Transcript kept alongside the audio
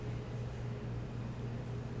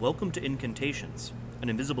Welcome to Incantations, an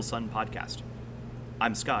Invisible Sun podcast.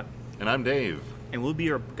 I'm Scott. And I'm Dave. And we'll be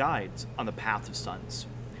your guides on the path of suns.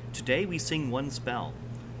 Today we sing one spell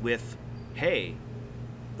with, hey,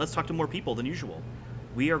 let's talk to more people than usual.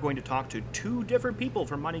 We are going to talk to two different people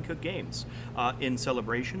from Mighty Cook Games in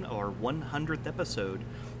celebration of our 100th episode,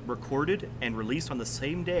 recorded and released on the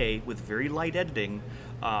same day with very light editing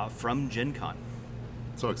from Gen Con.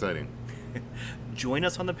 So exciting. Join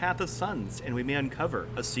us on the path of suns, and we may uncover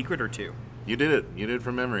a secret or two. You did it. You did it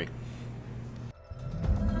from memory.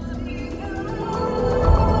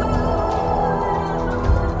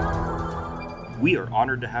 We are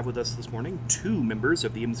honored to have with us this morning two members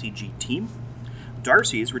of the MCG team.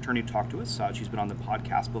 Darcy is returning to talk to us. She's been on the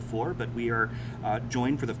podcast before, but we are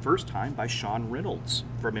joined for the first time by Sean Reynolds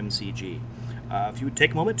from MCG. If you would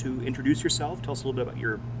take a moment to introduce yourself, tell us a little bit about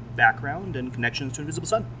your background and connections to Invisible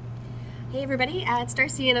Sun. Hey everybody, it's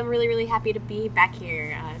Darcy, and I'm really happy to be back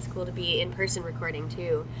here. It's cool to be in person recording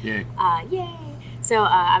too. Yay. Yay! So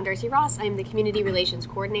I'm Darcy Ross. I'm the Community Relations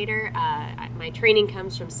Coordinator. My training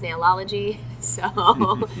comes from Snailology, so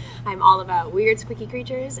I'm all about weird squeaky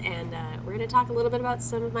creatures, and we're going to talk a little bit about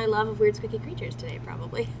some of my love of weird squeaky creatures today,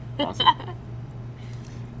 probably. Awesome.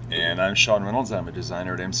 And I'm Sean Reynolds. I'm a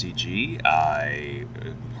designer at MCG.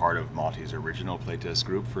 I'm part of Monty's original playtest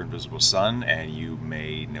group for Invisible Sun, and you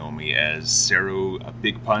may know me as Saru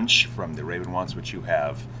Big Punch from the Raven Ones, which you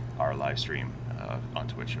have our live stream on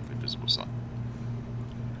Twitch of Invisible Sun.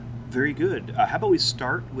 Very good. How about we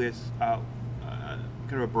start with kind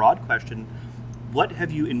of a broad question. What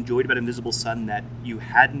have you enjoyed about Invisible Sun that you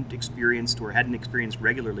hadn't experienced or hadn't experienced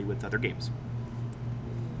regularly with other games?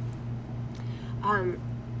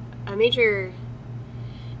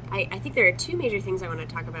 I think there are two major things I want to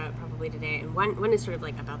talk about probably today, and one is sort of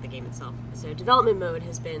like about the game itself. So development mode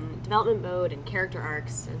and character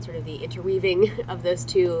arcs and sort of the interweaving of those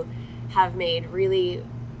two have made really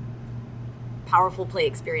powerful play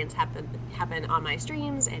experience happen on my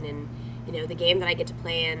streams and in the game that I get to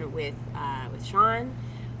play in with Sean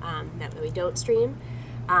that we don't stream.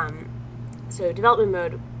 So development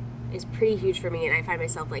mode is pretty huge for me, and I find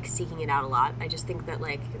myself seeking it out a lot. I just think that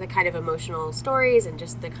the kind of emotional stories and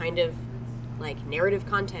just the kind of narrative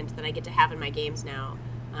content that I get to have in my games now,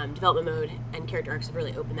 development mode and character arcs have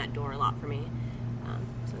really opened that door a lot for me.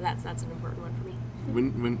 So that's an important one for me.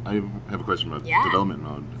 When I have a question about development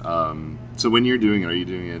mode. So when you're doing it, are you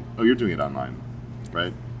doing it? Oh, you're doing it online,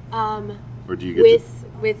 right? Or do you get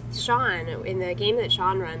with Sean, in the game that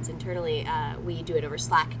Sean runs internally, we do it over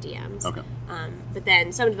Slack DMs. Okay. But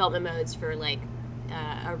then some development modes for A Woman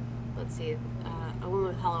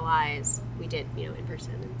with Hollow Eyes, we did in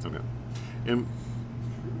person. Okay. And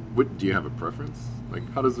what do you have a preference?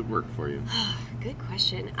 How does it work for you? Good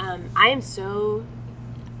question. I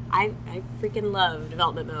freaking love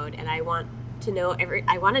development mode, and I want to know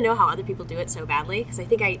how other people do it so badly, because I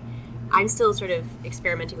think I'm still sort of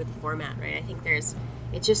experimenting with the format, right? I think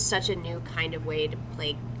it's just such a new kind of way to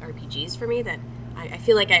play RPGs for me that I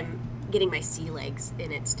feel like I'm getting my sea legs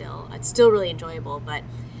in it still. It's still really enjoyable, but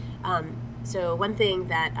so one thing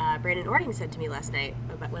that Brandon Ording said to me last night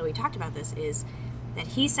when we talked about this is that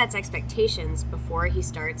he sets expectations before he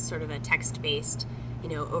starts sort of a text-based,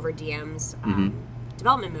 over DMs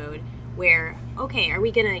development mode, where, okay, are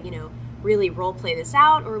we going to, really role play this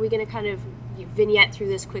out, or are we going to kind of vignette through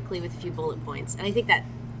this quickly with a few bullet points? And I think that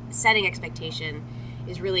setting expectation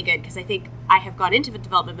is really good, because I think I have gone into the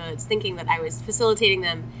development modes thinking that I was facilitating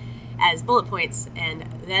them as bullet points, and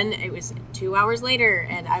then it was 2 hours later,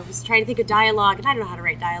 and I was trying to think of dialogue, and I don't know how to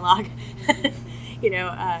write dialogue.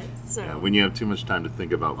 So yeah, when you have too much time to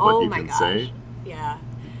think about what you can say. Yeah,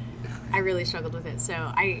 I really struggled with it. So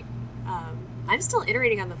I'm still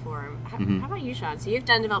iterating on the forum. How about you, Sean? So you've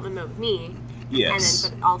done development mode with me, yes,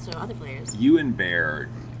 but also other players. You and Bear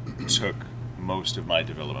took most of my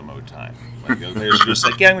development mode time. The other players are just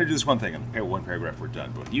I'm going to do this one thing, and one paragraph, we're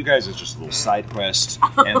done. But with you guys, it's just a little side quest,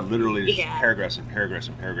 and literally just paragraphs and paragraphs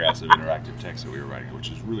and paragraphs of interactive text that we were writing,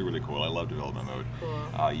 which is really cool. I love development mode.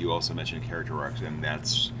 Cool. You also mentioned character arcs, and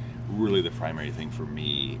that's really the primary thing for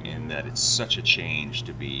me, in that it's such a change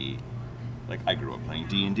to be. I grew up playing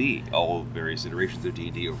D&D, all various iterations of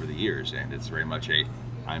D&D over the years, and it's very much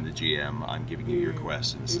I'm the GM, I'm giving you your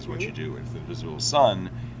quest, and this is what you do. And with Invisible Sun,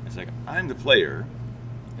 it's I'm the player,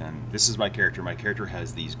 and this is my character. My character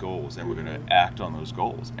has these goals, and we're going to act on those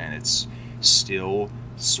goals. And it's still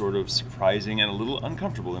sort of surprising and a little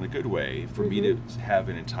uncomfortable in a good way for me to have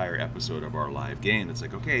an entire episode of our live game that's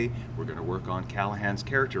like, okay, we're going to work on Callahan's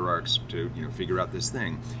character arcs to figure out this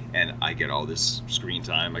thing, and I get all this screen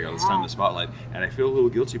time, I got all this time in the spotlight, and I feel a little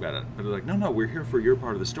guilty about it. But they're like, no, we're here for your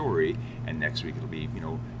part of the story, and next week it'll be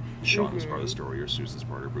Sean's part of the story, or Susan's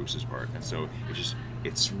part, or Bruce's part, and so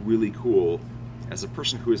it's really cool. As a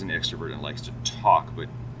person who is an extrovert and likes to talk, but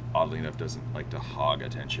oddly enough doesn't like to hog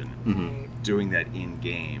attention, doing that in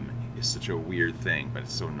game is such a weird thing, but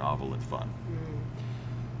it's so novel and fun.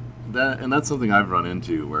 That's something I've run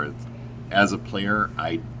into where as a player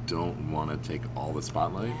I don't want to take all the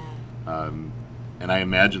spotlight, and I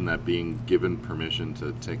imagine that being given permission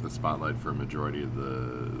to take the spotlight for a majority of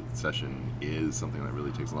the session is something that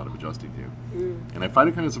really takes a lot of adjusting to. And I find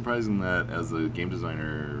it kind of surprising that as a game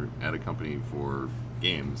designer at a company for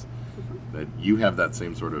games, that you have that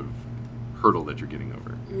same sort of hurdle that you're getting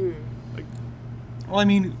over. Well, I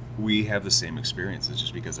mean, we have the same experiences.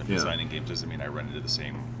 Just because I'm designing games doesn't mean I run into the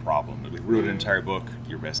same problem. We wrote an entire book,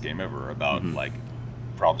 Your Best Game Ever, about like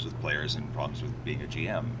problems with players and problems with being a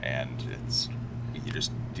GM, and you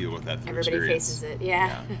just deal with that through Everybody experience. faces it,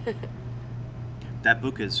 yeah. That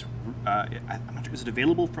book is, I'm not sure, is it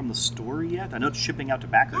available from the store yet? I know it's shipping out to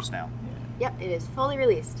backers now. Yep, it is fully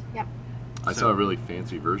released. Yep. I saw a really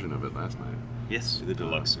fancy version of it last night. Yes. The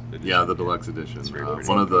deluxe edition. Yeah, the deluxe edition. It's very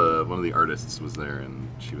one of the artists was there, and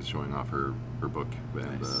she was showing off her book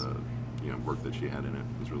and Nice. Work that she had in it.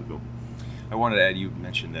 It was really cool. I wanted to add, you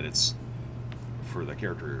mentioned that it's for the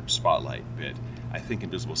character spotlight bit. I think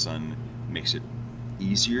Invisible Sun makes it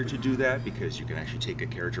easier to do that because you can actually take a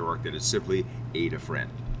character arc that is simply aid a friend.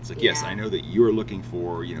 It's like, yes, I know that you're looking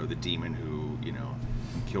for, the demon who,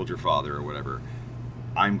 killed your father or whatever.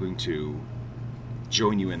 I'm going to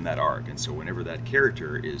join you in that arc. And so whenever that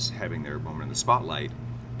character is having their moment in the spotlight,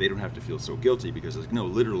 they don't have to feel so guilty because it's like, no,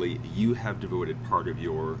 literally, you have devoted part of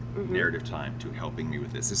your narrative time to helping me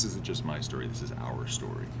with this. This isn't just my story. This is our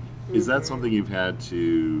story. Is that something you've had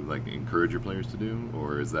to encourage your players to do,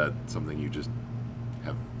 or is that something you just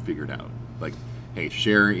have figured out? Like, hey,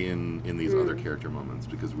 share in these other character moments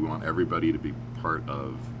because we want everybody to be part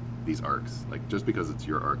of these arcs. Like, just because it's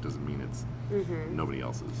your arc doesn't mean it's nobody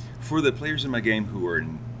else's. For the players in my game who are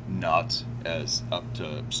not as up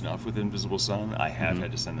to snuff with Invisible Sun, I have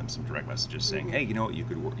had to send them some direct messages saying, hey, you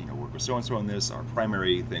could work with so-and-so on this. Our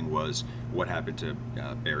primary thing was what happened to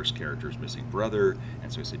Bear's character's missing brother,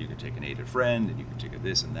 and so I said you could take an aided friend, and you could take a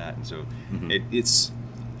this and that, and so it's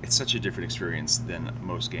such a different experience than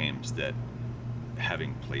most games that,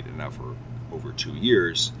 having played it now for over 2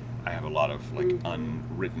 years, I have a lot of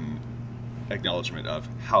unwritten acknowledgement of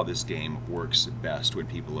how this game works best when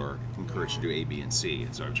people are encouraged to do A, B, and C.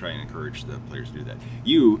 And so I try and encourage the players to do that.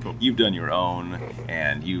 You've done your own,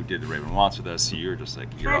 and you did the Raven Wants with us. So you're just like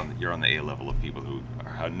you're on the A level of people who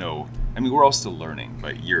have no. I mean, we're all still learning,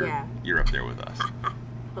 but you're up there with us.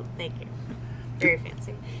 Oh, thank you. Very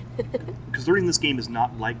fancy. Because learning this game is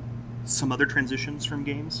not like some other transitions from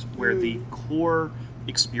games where the core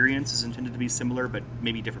experience is intended to be similar, but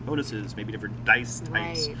maybe different bonuses, maybe different dice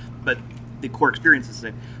types, but the core experience is the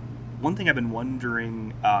same. One thing I've been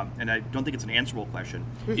wondering, and I don't think it's an answerable question,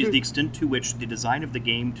 is the extent to which the design of the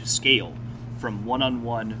game to scale from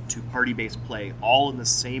one-on-one to party-based play, all in the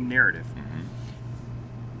same narrative,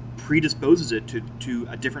 predisposes it to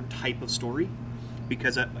a different type of story.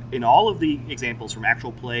 Because in all of the examples from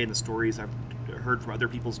actual play and the stories I've heard from other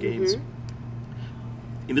people's games,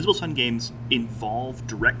 Invisible Sun games involve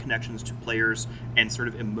direct connections to players and sort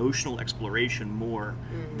of emotional exploration more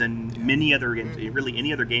than many other games, really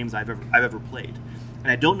any other games I've ever played.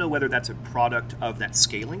 And I don't know whether that's a product of that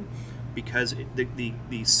scaling, because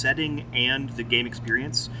the setting and the game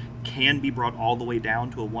experience can be brought all the way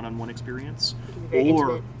down to a one-on-one experience,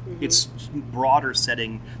 or it's broader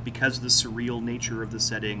setting because of the surreal nature of the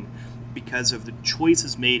setting, because of the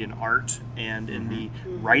choices made in art and in the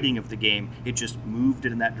writing of the game. It just moved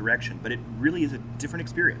it in that direction. But it really is a different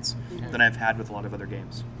experience than I've had with a lot of other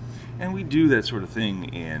games. And we do that sort of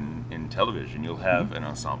thing in television. You'll have an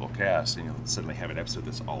ensemble cast, and you'll suddenly have an episode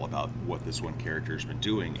that's all about what this one character has been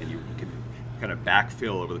doing, and you can kind of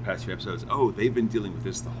backfill over the past few episodes. Oh, they've been dealing with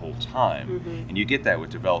this the whole time, and you get that with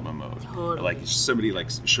development mode. Totally. Like somebody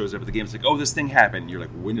shows up at the game, it's like, oh, this thing happened. And you're like,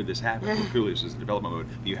 when did this happen? Well, clearly this is development mode.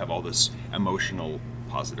 But you have all this emotional,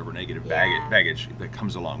 positive or negative baggage that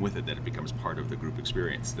comes along with it, that it becomes part of the group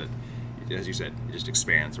experience. That, as you said, it just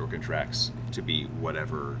expands or contracts to be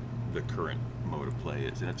whatever the current mode of play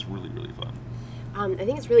is, and it's really, really fun. I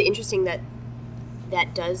think it's really interesting that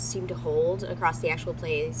does seem to hold across the actual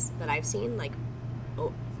plays that I've seen,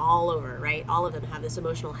 all over, right? All of them have this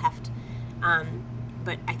emotional heft.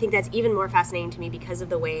 but I think that's even more fascinating to me because of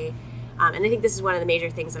the way, and I think this is one of the major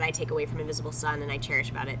things that I take away from Invisible Sun and I cherish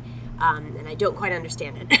about it, and I don't quite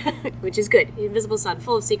understand it, which is good. Invisible Sun,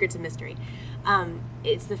 full of secrets and mystery.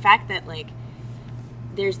 It's the fact that, like,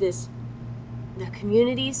 there's this, the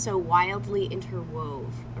community so wildly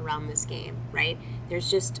interwove around this game, right? There's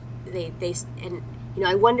just, and, you know,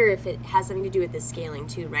 I wonder if it has something to do with the scaling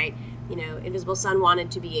too, right? You know, Invisible Sun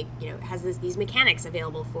wanted to be, you know, has these mechanics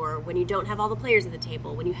available for when you don't have all the players at the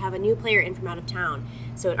table, when you have a new player in from out of town.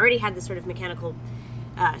 So it already had this sort of mechanical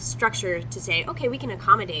structure to say, okay, we can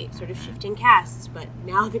accommodate sort of shifting casts, but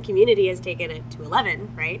now the community has taken it to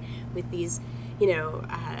 11, right? With these, you know,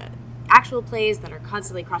 actual plays that are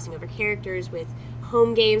constantly crossing over characters, with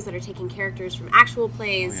home games that are taking characters from actual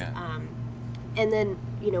plays. Oh, yeah. And then,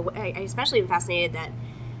 you know, I especially am fascinated that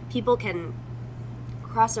people can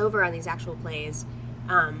cross over on these actual plays,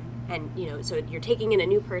 and, you know, so you're taking in a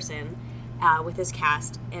new person with this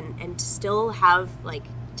cast, and to still have, like,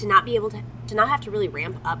 to not be able to not have to really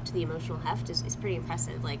ramp up to the emotional heft is pretty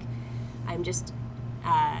impressive. Like, I'm just,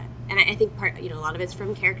 and I think part, you know, a lot of it's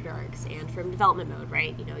from character arcs and from development mode,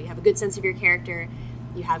 right? You know, you have a good sense of your character,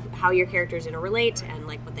 you have how your characters interrelate and,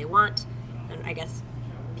 like, what they want, and I guess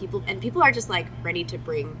people are just, like, ready to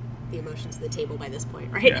bring the emotions to the table by this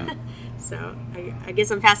point, right? Yeah. So I guess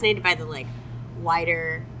I'm fascinated by the, like,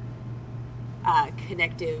 wider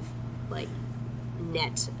connective, like,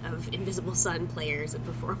 net of Invisible Sun players and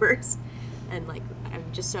performers, and, like, I'm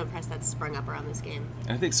just so impressed that's sprung up around this game.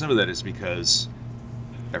 And I think some of that is because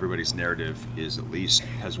everybody's narrative is at least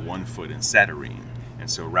has one foot in Saturnine. And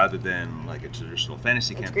so rather than, like, a traditional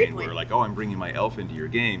fantasy That's a campaign great where, point. like, oh, I'm bringing my elf into your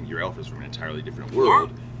game, your elf is from an entirely different world.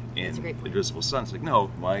 That's a In great point. Invisible Sun, it's like,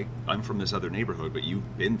 no, I'm from this other neighborhood, but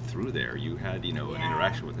you've been through there. You had, you know, an Yeah.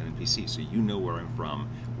 interaction with an NPC, so you know where I'm from.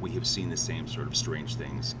 We have seen the same sort of strange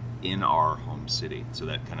things in our home city. So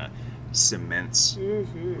that kind of cements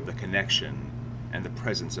the connection and the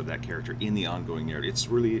presence of that character in the ongoing narrative. It's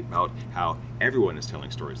really about how everyone is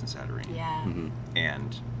telling stories in Saturnine. Yeah.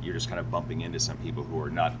 And you're just kind of bumping into some people who are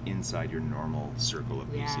not inside your normal circle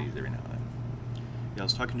of Yeah. PCs every now and then. Yeah, I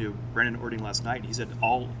was talking to Brandon Ording last night. He said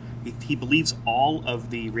he believes all of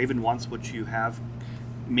the Raven Wants What You Have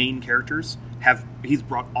main characters he's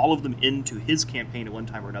brought all of them into his campaign at one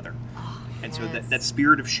time or another. And so yes. that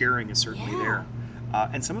spirit of sharing is certainly Yeah. there.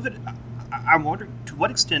 And some of it, I'm wondering, to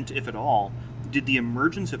what extent, if at all, did the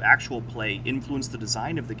emergence of actual play influence the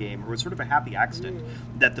design of the game, or was it sort of a happy accident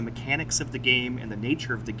that the mechanics of the game and the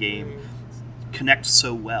nature of the game connect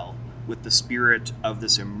so well with the spirit of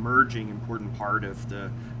this emerging important part of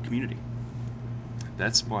the community?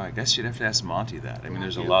 That's why I guess you'd have to ask Monty that. I mean,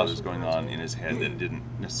 there's a lot that's going on in his head that didn't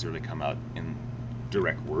necessarily come out in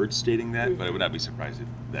direct words stating that, but I would not be surprised if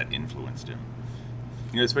that influenced him.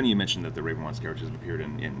 You know, it's funny you mentioned that the Raven Wants characters have appeared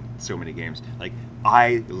in so many games. Like,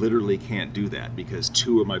 I literally can't do that because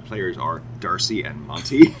two of my players are Darcy and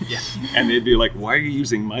Monty. Yeah. And they'd be like, why are you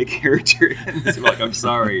using my character? And it's like, I'm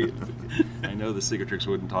sorry. I know the Cicatrix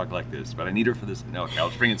wouldn't talk like this, but I need her for this. No,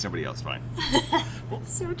 I'll bring in somebody else, fine.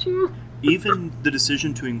 That's so true. Even the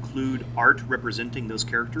decision to include art representing those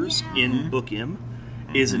characters in Book M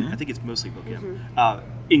is, I think it's mostly Book M,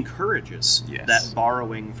 encourages Yes. that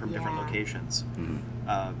borrowing from different Yeah. locations.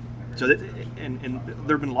 So that, and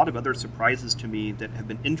there have been a lot of other surprises to me that have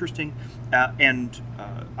been interesting, and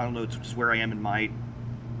I don't know, it's just where I am in my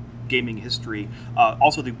gaming history.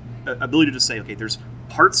 Also, the ability to say, okay, there's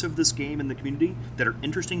parts of this game in the community that are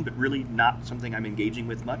interesting, but really not something I'm engaging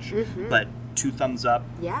with much. But 2 thumbs up,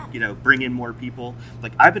 Yeah. you know, bring in more people.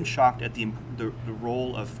 Like, I've been shocked at the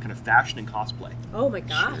role of kind of fashion and cosplay. Oh my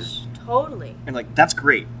gosh, totally. And, like, that's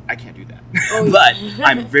great. I can't do that. Oh, But yeah.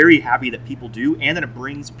 I'm very happy that people do, and that it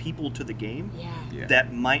brings people to the game Yeah. Yeah.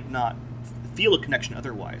 that might not feel a connection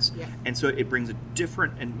otherwise. Yeah. And so it brings a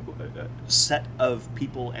different set of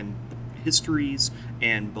people and histories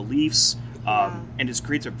and beliefs, and it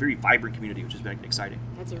creates a very vibrant community, which is very exciting.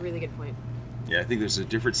 That's a really good point. Yeah, I think there's a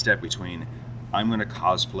different step between I'm going to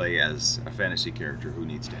cosplay as a fantasy character who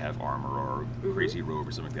needs to have armor or a crazy robe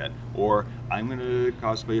or something like that, or I'm going to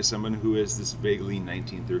cosplay as someone who has this vaguely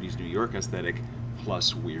 1930s New York aesthetic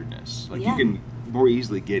plus weirdness. Like, Yeah. you can more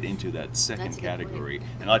easily get into that second That's a good point. category.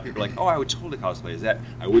 And a lot of people are like, oh, I would totally cosplay as that.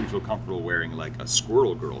 I wouldn't feel comfortable wearing, like, a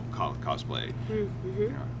Squirrel Girl cosplay. You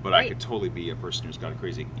know, but I Right. could totally be a person who's got a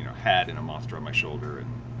crazy, you know, hat and a monster on my shoulder and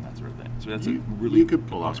that sort of thing. So that's a really You could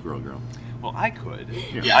pull off Squirrel Girl. Well, I could.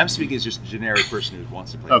 Yeah, I'm speaking as just a generic person who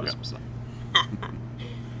wants to play Okay. Invisible Sun.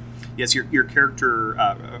 Yes, your character,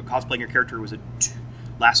 cosplaying your character was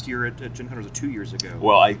last year at Gen Con, or was it 2 years ago?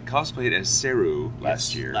 Well, I cosplayed as Seru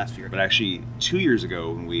last Yes, year. last year. But actually, 2 years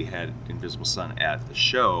ago, when we had Invisible Sun at the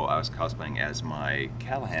show, I was cosplaying as my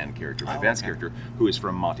Callahan character, my Vance character, who is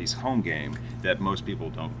from Monty's home game that most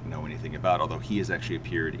people don't know anything about, although he has actually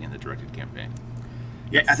appeared in the directed campaign.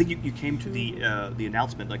 Yeah, I think you came to the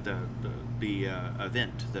announcement, like the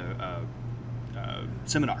event, the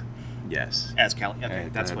seminar Yes. as Cal. Okay, I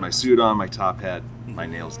that's had what my it was. suit on, my top hat, my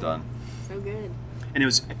nails done. So good. And it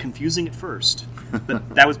was confusing at first,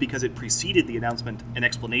 but that was because it preceded the announcement and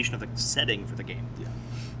explanation of the setting for the game. Yeah.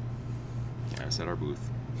 Yeah, I was at our booth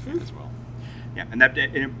as well. Yeah,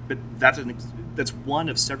 but that's one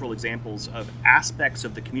of several examples of aspects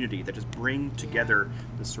of the community that just bring together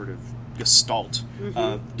this sort of gestalt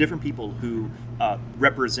of different people who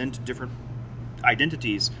represent different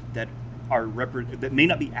identities that that may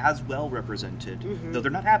not be as well represented, though they're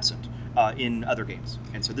not absent in other games.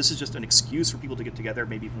 And so this is just an excuse for people to get together,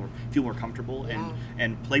 maybe feel more comfortable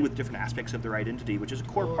and play with different aspects of their identity, which is a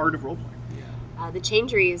core part of roleplay. The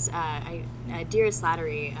Changeries, Dira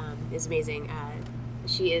Slattery is amazing.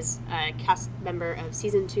 She is a cast member of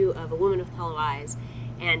season 2 of A Woman with Hollow Eyes,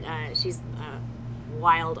 and she's a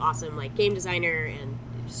wild, awesome game designer and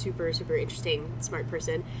super, super interesting, smart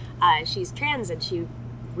person. She's trans, and she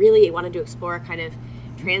really wanted to explore kind of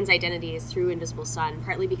trans identities through Invisible Sun,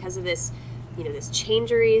 partly because of this, this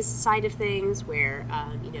Changeries side of things, where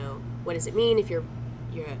what does it mean if your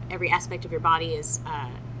every aspect of your body is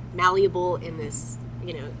malleable in this,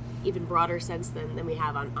 even broader sense than we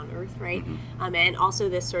have on Earth, right? And also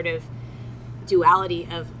this sort of duality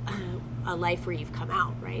of a life where you've come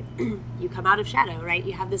out, right? You come out of shadow, right?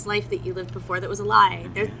 You have this life that you lived before that was a lie.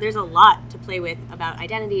 There's a lot to play with about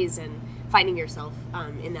identities and finding yourself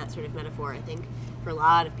in that sort of metaphor, I think, for a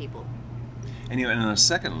lot of people. And and on a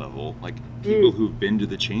second level, people who've been to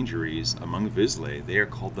the Changeries among Vizsla, they are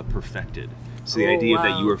called the Perfected. So the idea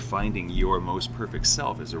that you are finding your most perfect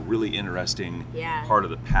self is a really interesting part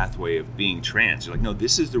of the pathway of being trans. You're like, no,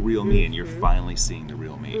 this is the real me, and you're finally seeing the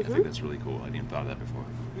real me. I think that's really cool. I didn't thought of that before.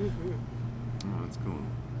 Oh, that's cool.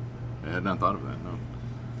 I had not thought of that,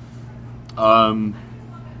 no.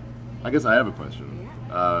 I guess I have a question.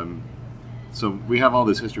 So we have all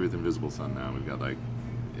this history with Invisible Sun now. We've got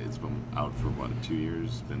it's been out for 2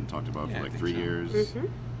 years, been talked about for 3 years.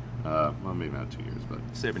 Well, maybe not 2 years, but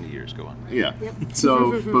 70 years, go on. Yeah.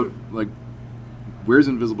 So, but where's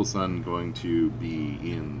Invisible Sun going to be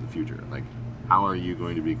in the future? How are you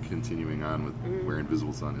going to be continuing on with where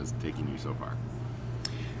Invisible Sun has taken you so far?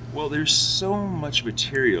 Well, there's so much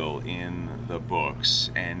material in the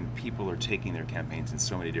books, and people are taking their campaigns in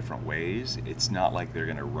so many different ways. It's not like they're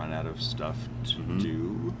going to run out of stuff to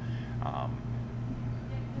do.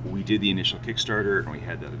 We did the initial Kickstarter, and we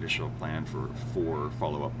had that additional plan for 4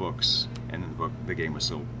 follow-up books. And then the game was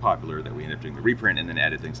so popular that we ended up doing the reprint, and then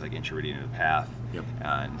added things like Intriridian of the Path. Yep.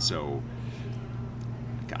 And so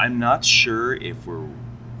I'm not sure if we're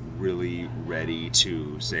really ready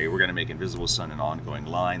to say we're going to make Invisible Sun an ongoing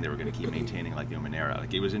line that we're going to keep maintaining like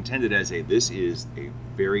Numenera. It was intended as this is a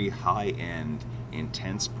very high-end,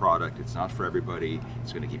 intense product. It's not for everybody.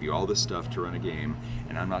 It's going to give you all this stuff to run a game,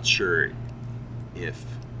 and I'm not sure if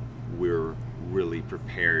we're really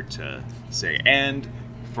prepared to say, and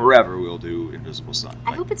forever we'll do Invisible Sun.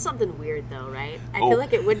 I hope it's something weird, though, right? I feel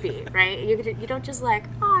like it would be, right? You don't just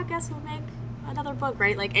I guess we'll make another book,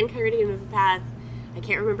 right? Like Enchiridion of the Path. I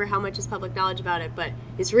can't remember how much is public knowledge about it, but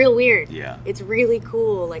it's real weird. Yeah. It's really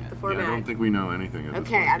cool, the format. I don't think we know anything of this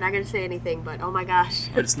Okay, one. I'm not going to say anything, but oh my gosh.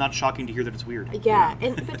 But it's not shocking to hear that it's weird. Yeah,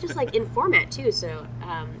 but just in format too. So,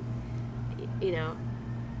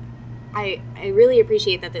 I really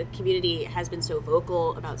appreciate that the community has been so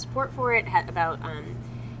vocal about support for it, about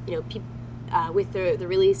with the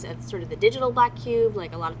release of sort of the digital Black Cube,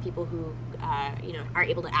 a lot of people who are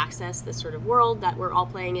able to access this sort of world that we're all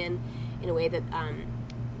playing in a way that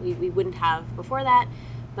we wouldn't have before that.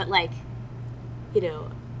 But I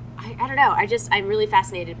don't know. I'm really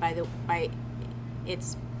fascinated by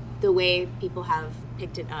it's the way people have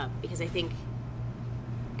picked it up, because I think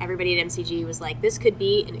everybody at MCG was like, this could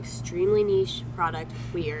be an extremely niche product.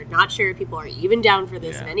 We are not sure if people are even down for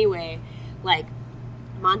this in any way.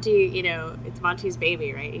 Monty, it's Monty's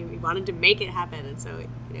baby, right? He wanted to make it happen. And so,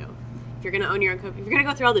 if you're going to own your own company, if you're going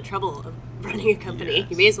to go through all the trouble of running a company,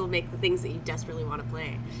 you may as well make the things that you desperately want to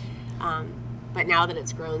play. But now that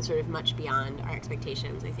it's grown sort of much beyond our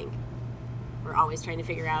expectations, I think we're always trying to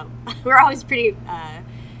figure out, we're always pretty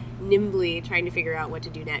nimbly trying to figure out what to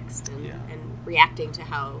do next and reacting to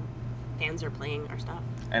how fans are playing our stuff.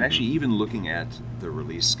 And actually, even looking at the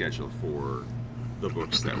release schedule for the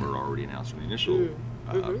books that were already announced from the initial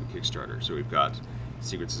Kickstarter. So we've got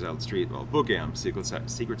Secrets of Silent Street, well, Bookam, Secrets of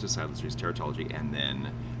Silent Street's Teratology, and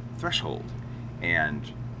then Threshold.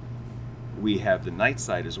 And we have the Night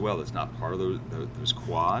Side as well. That's not part of those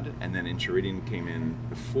quad. And then Enchiridion came in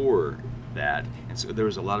before that. And so there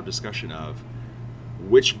was a lot of discussion of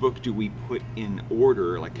which book do we put in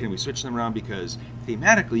order? Like, can we switch them around? Because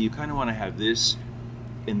thematically, you kind of want to have this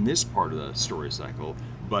in this part of the story cycle,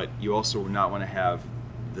 but you also not want to have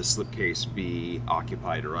the slipcase be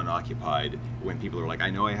occupied or unoccupied when people are like, I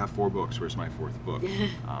know I have 4 books, where's my 4th book?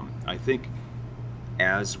 I think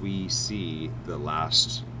as we see the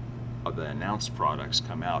last of the announced products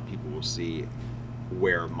come out, people will see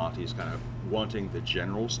where Monty's kind of wanting the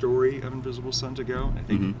general story of Invisible Sun to go. I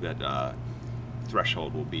think that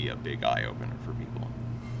Threshold will be a big eye-opener for people.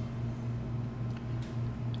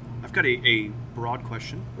 I've got a broad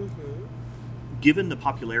question. Given the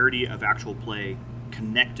popularity of actual play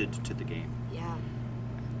connected to the game,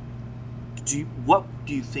 what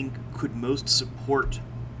do you think could most support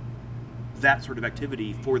that sort of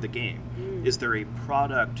activity for the game? Is there a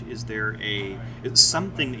product? Is there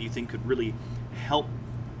something that you think could really help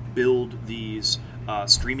build these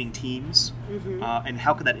streaming teams? And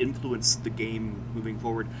how could that influence the game moving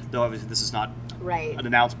forward? Though obviously this is not an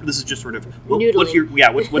announcement. This is just sort of what's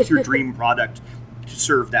your dream product to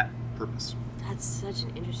serve that purpose? That's such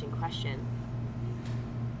an interesting question.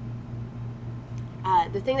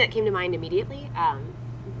 The thing that came to mind immediately,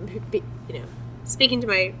 speaking to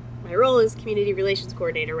my role as community relations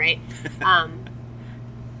coordinator, right? I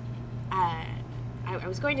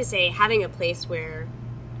was going to say having a place where,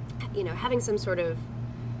 having some sort of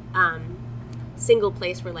single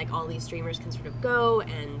place where like all these streamers can sort of go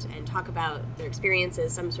and talk about their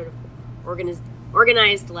experiences, some sort of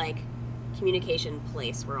organized like communication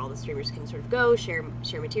place where all the streamers can sort of go, share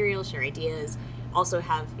material, share ideas, also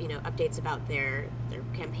have updates about their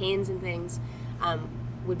campaigns and things.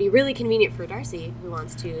 Would be really convenient for Darcy, who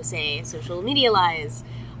wants to say social medialize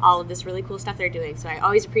all of this really cool stuff they're doing. So I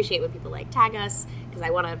always appreciate when people like tag us, because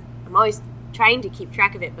I'm always trying to keep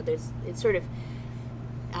track of it, but it's sort of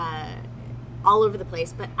all over the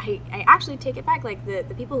place. But I actually take it back, like the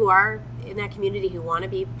people who are in that community who want to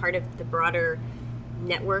be part of the broader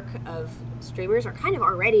network of streamers are kind of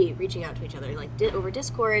already reaching out to each other, like over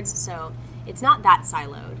Discords, so it's not that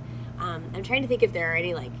siloed. I'm trying to think if there are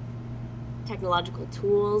any like technological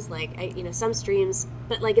tools, like some streams,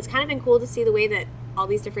 but like it's kind of been cool to see the way that all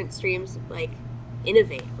these different streams like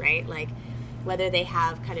innovate, right? Like whether they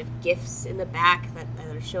have kind of GIFs in the back that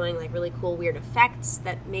are showing like really cool weird effects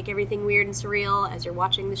that make everything weird and surreal as you're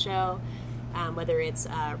watching the show, whether it's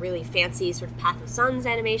really fancy sort of Path of Suns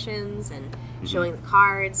animations and showing the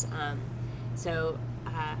cards. So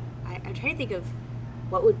I'm trying to think of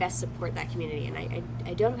what would best support that community, and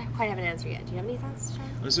I don't quite have an answer yet. Do you have any thoughts, Sean?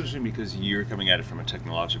 It's interesting because you're coming at it from a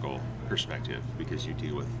technological perspective, because you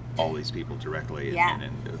deal with all these people directly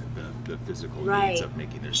and the physical needs of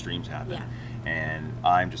making their streams happen. Yeah. And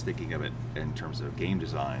I'm just thinking of it in terms of game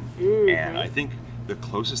design. And I think the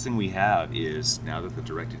closest thing we have is, now that the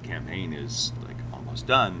directed campaign is like almost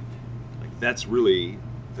done, like that's really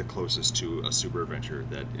the closest to a super adventure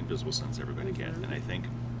that Invisible Sun's ever going to get. And I think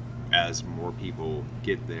as more people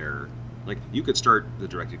get there, like you could start the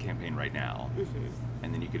directed campaign right now,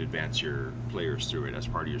 and then you could advance your players through it as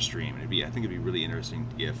part of your stream. And I think it'd be really interesting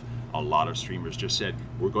if a lot of streamers just said,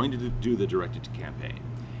 we're going to do the directed campaign.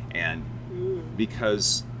 And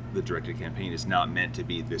because the directed campaign is not meant to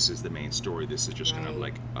be, this is the main story, this is just kind of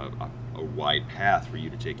like a wide path for you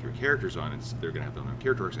to take your characters on, and they're going to have their own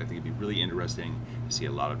character arcs. I think it'd be really interesting to see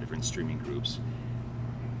a lot of different streaming groups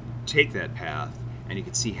take that path, and you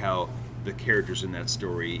can see how the characters in that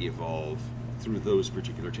story evolve through those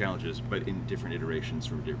particular challenges, but in different iterations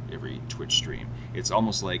from every Twitch stream. It's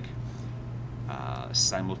almost like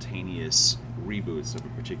simultaneous reboots of a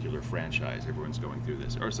particular franchise. Everyone's going through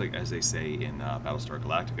this. Or it's like, as they say in Battlestar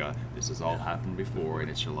Galactica, this has all happened before and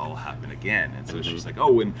it shall all happen again. And so it's just like,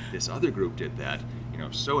 oh, when this other group did that,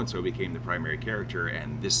 so-and-so became the primary character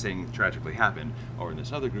and this thing tragically happened. Or in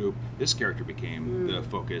this other group, this character became the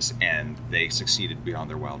focus and they succeeded beyond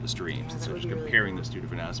their wildest dreams. Yeah, and so just really comparing cool. those two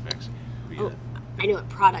different aspects. I know a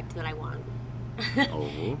product that I want.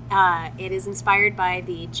 It is inspired by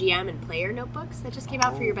the GM and player notebooks that just came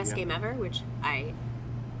out for your best game ever, which I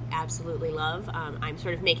absolutely love. I'm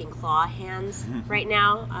sort of making claw hands right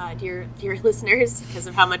now, dear listeners, because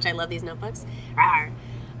of how much I love these notebooks.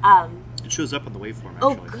 It shows up on the waveform, actually.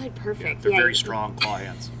 Oh, good, perfect. They're very strong claw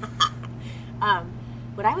hands.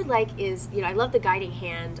 What I would like is, I love the guiding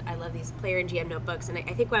hand. I love these player and GM notebooks, and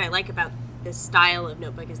I think what I like about this style of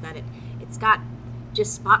notebook is that it's got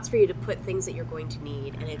just spots for you to put things that you're going to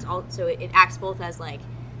need, and it's also it acts both as like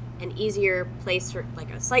an easier place for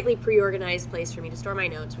like a slightly pre-organized place for me to store my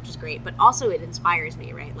notes, which is great, but also it inspires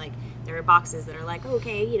me, right? Like there are boxes that are like,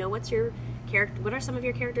 okay, you know, what are some of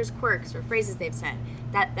your character's quirks or phrases they've said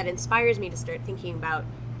that inspires me to start thinking about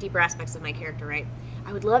deeper aspects of my character, right?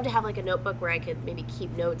 I would love to have like a notebook where I could maybe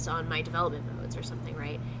keep notes on my development modes or something,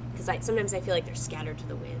 right? Because sometimes I feel like they're scattered to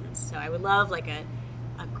the winds. So I would love like a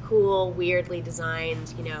cool, weirdly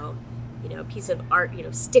designed, you know, piece of art, you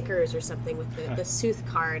know, stickers or something with the Sooth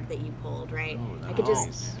card that you pulled, right? Oh, I could just,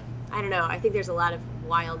 nice. I don't know. I think there's a lot of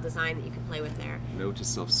wild design that you can play with there. Note to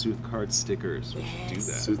self: Sooth card stickers. We should do that.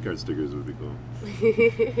 Sooth card stickers would be cool.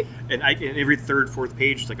 And every third, fourth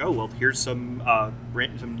page, it's like, oh well, here's some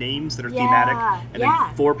names that are Yeah, thematic, and yeah.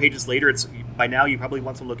 then 4 pages later, it's by now you probably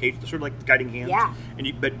want some locations, sort of like the guiding hands. Yeah.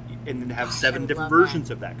 And then have Gosh, 7 I different love that. versions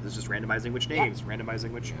of that because it's just randomizing which Yeah. names,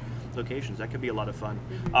 randomizing which locations. That could be a lot of fun.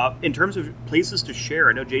 In terms of places to share,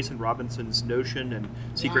 I know Jason Robinson's Notion and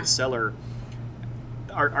Secret Yeah. Cellar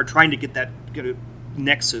are trying to get that kind of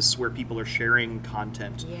nexus where people are sharing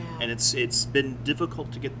content, Yeah. and it's been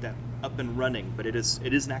difficult to get that up and running, but it is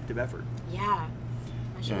an active effort. Yeah.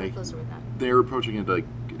 I should Yeah, work closer with that. They're approaching it like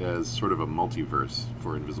as sort of a multiverse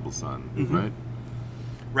for Invisible Sun, right?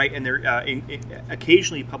 Right, and they're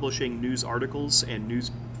occasionally publishing news articles and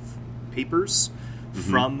news papers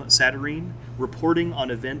from Saturnine, reporting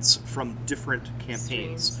on events from different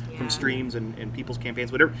campaigns, Streams, from yeah. streams and people's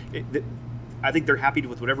campaigns, whatever. I think they're happy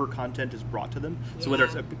with whatever content is brought to them. So whether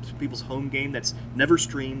it's Yeah. people's home game that's never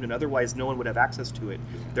streamed and otherwise no one would have access to it,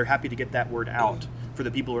 they're happy to get that word out for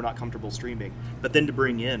the people who are not comfortable streaming. But then to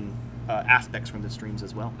bring in aspects from the streams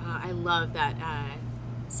as well. I love that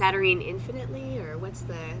Saturnine Infinitely, or what's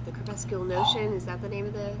the Crepuscular Notion? Is that the name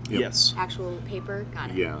of the Yes. actual paper?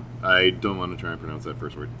 Got it. Yeah, I don't want to try and pronounce that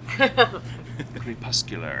first word.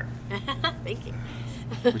 Crepuscular, Thank you.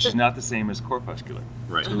 which is not the same as corpuscular.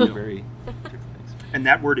 Right. Two very different things. And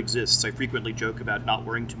that word exists. I frequently joke about not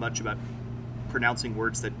worrying too much about pronouncing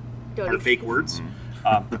words that Don't are exist. fake words.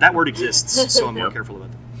 But that word exists, so I'm more Yep. careful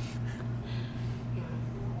about that. Yeah.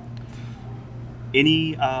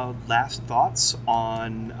 Any last thoughts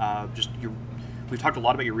on just your... We've talked a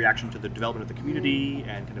lot about your reaction to the development of the community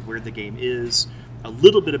and kind of where the game is, a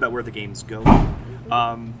little bit about where the game's going.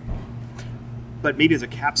 But maybe as a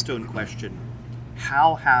capstone question,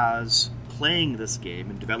 how has playing this game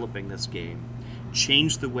and developing this game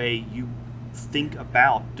changed the way you think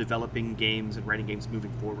about developing games and writing games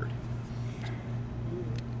moving forward?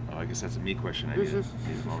 Well, I guess that's a me question. I need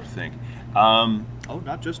a moment to think. Oh,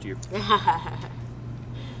 not just you.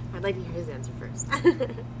 I'd like to hear his answer first.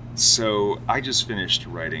 So I just finished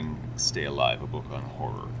writing Stay Alive, a book on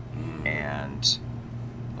horror, and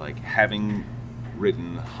like having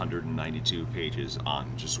written 192 pages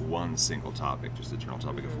on just one single topic, just the general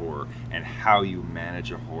topic of horror, and how you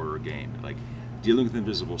manage a horror game, like dealing with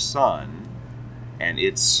Invisible Sun and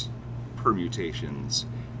its permutations,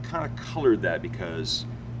 kind of colored that because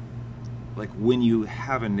like when you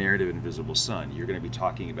have a narrative in Invisible Sun, you're going to be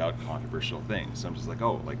talking about controversial things. So I'm just like,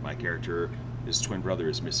 oh, like my character, his twin brother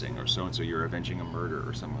is missing, or so and so you're avenging a murder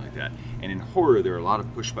or something like that. And in horror, there are a lot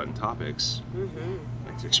of push button topics.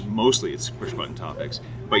 Mostly it's push button topics,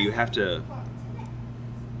 but you have to.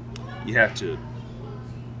 I don't know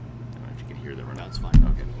if you can hear them or not. That's fine.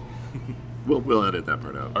 Okay. We'll edit that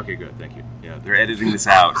part out. Okay, good. Thank you. Yeah, they're editing this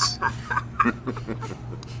out.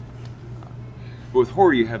 But with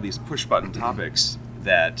horror, you have these push button topics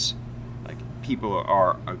that like people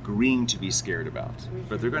are agreeing to be scared about,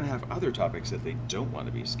 but they're going to have other topics that they don't want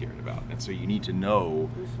to be scared about, and so you need to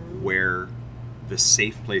know where the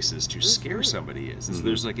safe places to scare somebody is. And so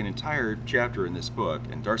there's like an entire chapter in this book,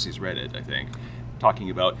 and Darcy's read it, I think, talking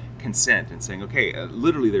about consent and saying, okay,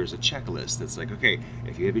 literally there's a checklist that's like, okay,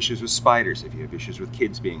 if you have issues with spiders, if you have issues with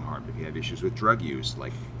kids being harmed, if you have issues with drug use,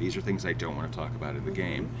 like these are things I don't want to talk about in the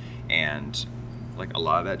game. And like a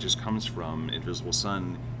lot of that just comes from Invisible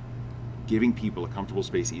Sun giving people a comfortable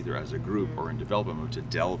space either as a group or in development mode to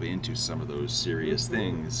delve into some of those serious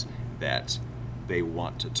things that they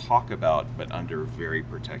want to talk about, but under very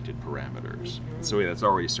protected parameters. So yeah, that's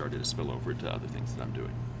already started to spill over to other things that I'm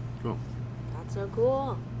doing. Cool. That's so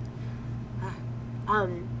cool.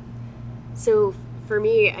 So for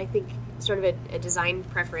me, I think sort of a design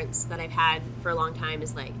preference that I've had for a long time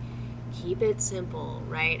is like, keep it simple,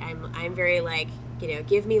 right? I'm very like, you know,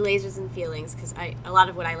 give me lasers and feelings, because a lot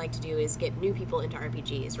of what I like to do is get new people into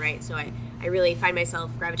RPGs, right? So I really find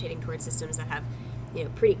myself gravitating towards systems that have, you know,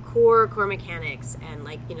 pretty core mechanics, and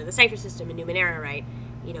like, you know, the Cypher system in Numenera, right?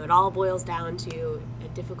 You know, it all boils down to a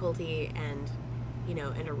difficulty and, you know,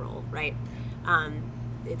 and a roll, right?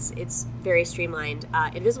 It's very streamlined.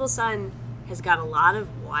 Invisible Sun has got a lot of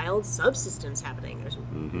wild subsystems happening. There's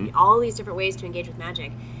all these different ways to engage with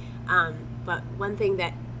magic. But one thing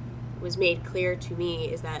that was made clear to me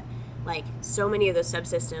is that like so many of those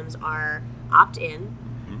subsystems are opt-in,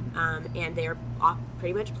 and they're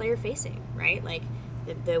pretty much player facing, right? Like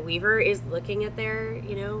the Weaver is looking at their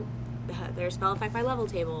their spell effect by level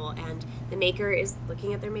table, and the Maker is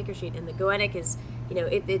looking at their Maker sheet, and the Goetic is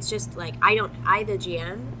it's just like I the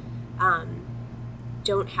GM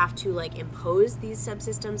don't have to like impose these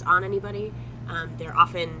subsystems on anybody. They're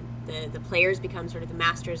often the players become sort of the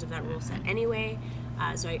masters of that rule set anyway.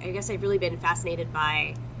 So I guess I've really been fascinated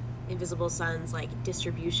by Invisible Sun's like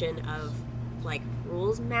distribution of like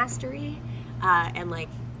rules mastery, and like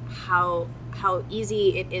how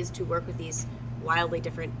easy it is to work with these wildly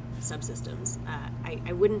different subsystems.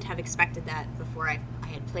 I wouldn't have expected that before I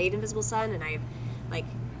had played Invisible Sun, and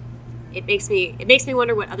it makes me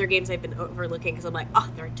wonder what other games I've been overlooking, because I'm like, oh,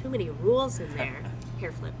 there are too many rules in there.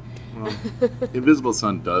 Hair flip. Well, Invisible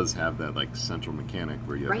Sun does have that like central mechanic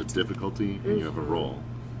where you have Right. a difficulty and you have a roll,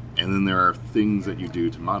 and then there are things that you do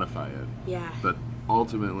to modify it. Yeah. But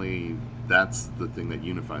ultimately, that's the thing that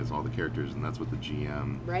unifies all the characters, and that's what the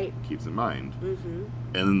GM Right. keeps in mind. Mm-hmm.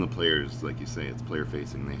 And then the players, like you say, it's player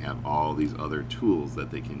facing. They have all these other tools that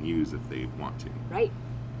they can use if they want to. Right.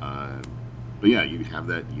 But yeah, you have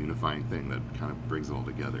that unifying thing that kind of brings it all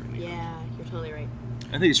together in the end. Yeah, you're totally right.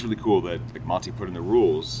 I think it's really cool that like Monty put in the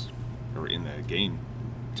rules, or in the game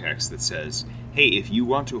text, that says, hey, if you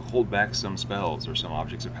want to hold back some spells or some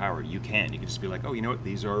objects of power, you can. You can just be like, oh, you know what,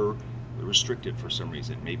 these are restricted for some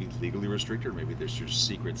reason. Maybe legally restricted, or maybe there's just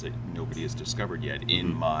secrets that nobody has discovered yet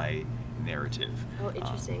in my narrative. Oh,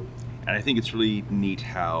 interesting. And I think it's really neat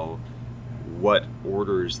how what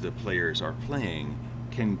orders the players are playing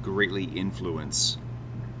can greatly influence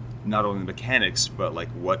not only the mechanics, but like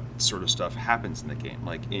what sort of stuff happens in the game.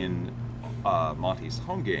 Like in Monty's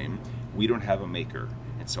home game, we don't have a Maker,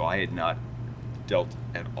 and so I had not dealt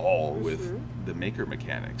at all with the Maker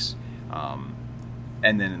mechanics.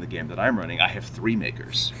 And then in the game that I'm running, I have 3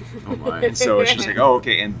 Makers. Oh my. And so it's just like, oh,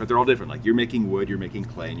 okay, but they're all different. Like you're making wood, you're making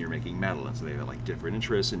clay, and you're making metal, and so they have like different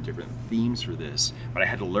interests and different themes for this. But I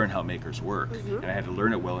had to learn how Makers work, and I had to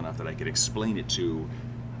learn it well enough that I could explain it to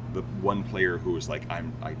the one player who was like, I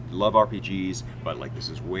love RPGs, but like this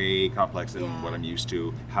is way complex than what I'm used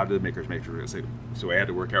to. How do the Makers make it? So I had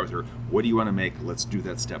to work out with her. What do you want to make? Let's do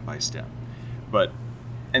that step by step. But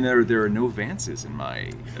and there are no Vances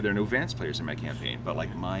there are no Vance players in my campaign, but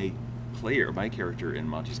like my character in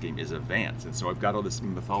Monty's game is a Vance, and so I've got all this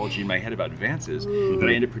mythology in my head about Vances that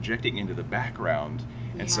I end up projecting into the background.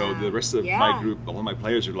 And so the rest of my group, all of my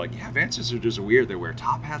players are like, yeah, Vances are just weird. They wear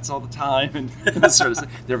top hats all the time, and that sort of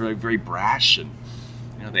stuff. They're very, very brash, and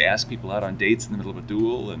they ask people out on dates in the middle of a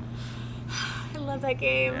duel. And I love that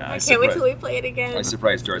game. Yeah, I can't wait till we play it again. I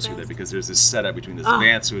surprised Darcy with it because there's this setup between this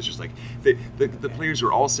Vance who was just like, the players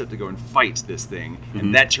were all set to go and fight this thing,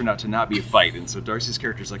 and that turned out to not be a fight. And so Darcy's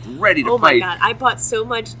character's like ready to fight. Oh my god, I bought so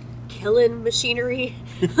much killing machinery.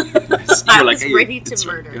 You're like, was ready to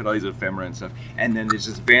murder. You had all these ephemera and stuff. And then there's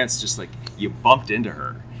this Vance just like, you bumped into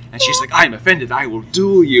her. And she's like, I'm offended, I will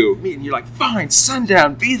duel you. And you're like, fine,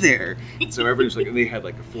 sundown, be there. And so everybody's like, and they had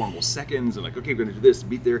like a formal seconds, and like, okay, we're going to do this,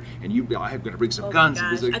 beat there, and I'm going to bring some guns. My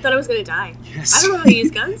And gosh. like, I thought I was going to die. Yes. I don't know how to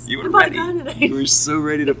use guns. You I were bought ready. a gun and You were so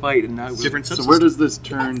ready to fight, and now Different So where does this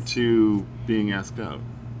turn to being asked out?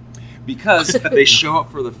 because they show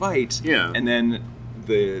up for the fight, Yeah. and then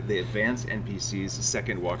the advanced NPC's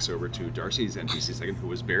second walks over to Darcy's NPC second, who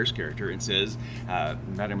was Bear's character, and says,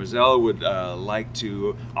 Mademoiselle would like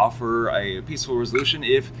to offer a peaceful resolution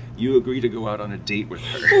if you agree to go out on a date with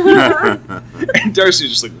her. And Darcy's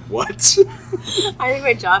just like, what? I think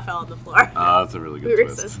my jaw fell on the floor. That's a really We good were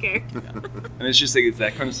twist. so scared. And it's just like, it's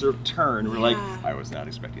that kind of sort of turn. We're like, Yeah. I was not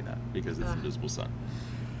expecting that because it's Invisible Sun.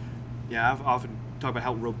 Yeah, I've often talked about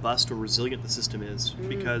how robust or resilient the system is,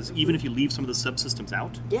 because even if you leave some of the subsystems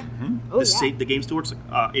out, Yeah. Oh, the game still works.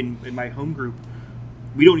 In my home group,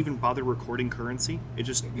 we don't even bother recording currency. It's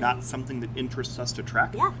just not something that interests us to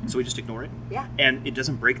track. Yeah. So we just ignore it. Yeah. And it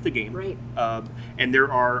doesn't break the game. Right. And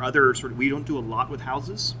there are other we don't do a lot with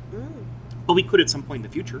houses. But we could at some point in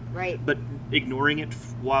the future. Right. But ignoring it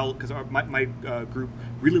because my group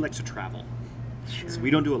really likes to travel. So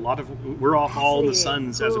we don't do a lot of. We're off all the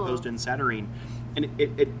Fascinating. suns as Cool. opposed to in Saturnine, and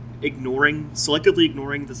it selectively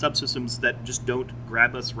ignoring the subsystems that just don't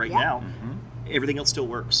grab us right Yeah. now. Everything else still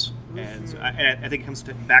works, and so I think it comes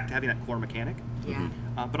back to having that core mechanic, Yeah.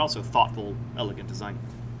 but also thoughtful, elegant design.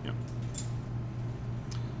 Yep.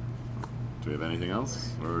 Do we have anything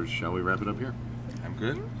else, or shall we wrap it up here? I'm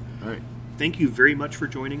good. All right. thank you very much for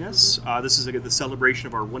joining us. This is the celebration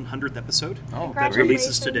of our 100th episode Oh, that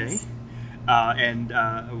releases today. Congratulations.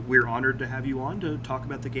 And we're honored to have you on to talk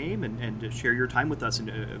about the game and to share your time with us in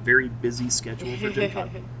a very busy schedule for Gen Con.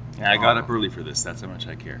 Yeah, I got up early for this. That's how much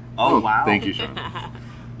I care. Oh, wow. Thank you, Sean.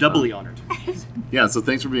 Doubly honored. Yeah, so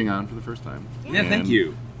thanks for being on for the first time. Yeah, thank And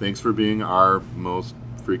you. Thanks for being our most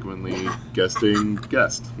frequently guesting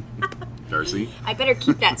guest, Darcy. I better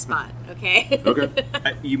keep that spot, okay? Okay.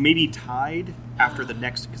 You may be tied after the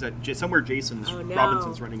next, because somewhere Jason's Oh, no.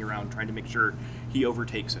 Robinson's running around trying to make sure he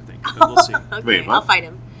overtakes, I think. But we'll see. Okay, Wait, what? I'll fight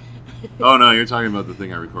him. Oh, no, you're talking about the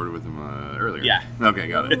thing I recorded with him earlier. Yeah. Okay,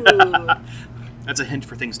 got it. Ooh. That's a hint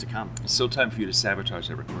for things to come. It's still time for you to sabotage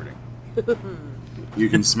that recording. You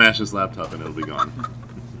can smash this laptop and it'll be gone.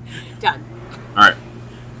 Done. All right.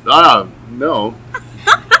 No.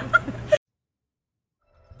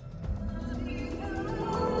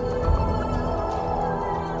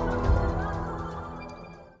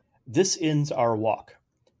 This ends our walk.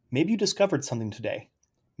 Maybe you discovered something today.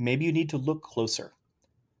 Maybe you need to look closer.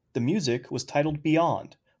 The music was titled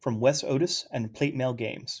Beyond from Wes Otis and Plate Mail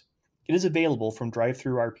Games. It is available from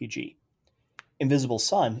Drive-Thru RPG. Invisible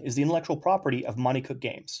Sun is the intellectual property of Monty Cook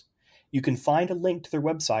Games. You can find a link to their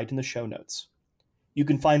website in the show notes. You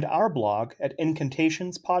can find our blog at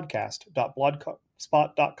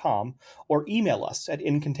incantationspodcast.blogspot.com or email us at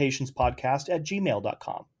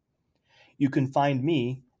incantationspodcast@gmail.com. You can find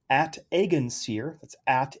me at Agonseer, that's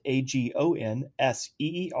at AGONSEER,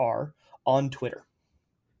 on Twitter.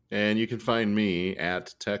 And you can find me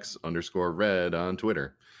at Tex_Red on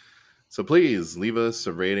Twitter. So please leave us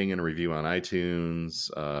a rating and a review on iTunes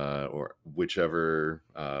or whichever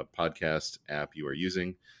podcast app you are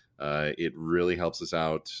using. It really helps us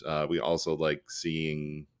out. We also like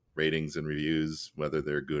seeing ratings and reviews, whether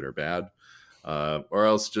they're good or bad. Or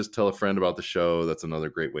else just tell a friend about the show. That's another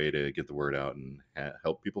great way to get the word out and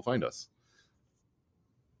help people find us.